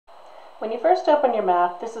When you first open your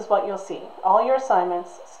map, this is what you'll see. All your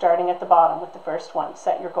assignments starting at the bottom with the first one,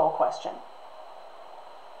 set your goal question.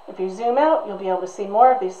 If you zoom out, you'll be able to see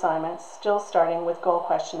more of the assignments, still starting with goal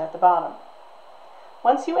question at the bottom.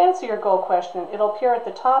 Once you answer your goal question, it'll appear at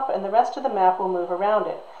the top and the rest of the map will move around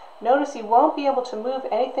it. Notice you won't be able to move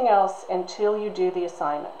anything else until you do the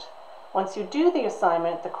assignment. Once you do the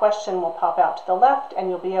assignment, the question will pop out to the left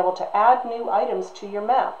and you'll be able to add new items to your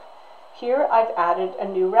map. Here I've added a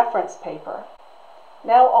new reference paper.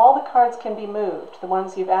 Now all the cards can be moved, the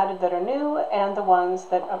ones you've added that are new and the ones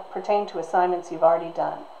that pertain to assignments you've already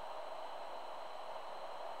done.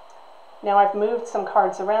 Now I've moved some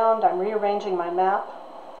cards around, I'm rearranging my map.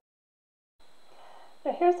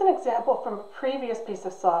 Now here's an example from a previous piece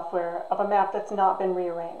of software of a map that's not been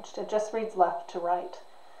rearranged. It just reads left to right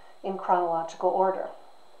in chronological order.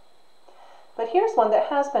 But here's one that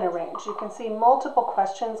has been arranged. You can see multiple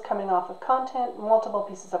questions coming off of content, multiple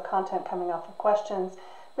pieces of content coming off of questions,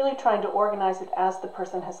 really trying to organize it as the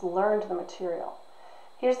person has learned the material.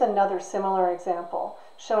 Here's another similar example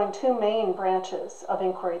showing two main branches of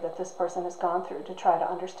inquiry that this person has gone through to try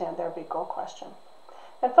to understand their big goal question.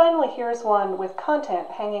 And finally, here's one with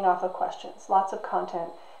content hanging off of questions, lots of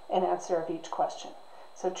content in answer of each question.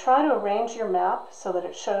 So try to arrange your map so that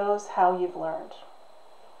it shows how you've learned.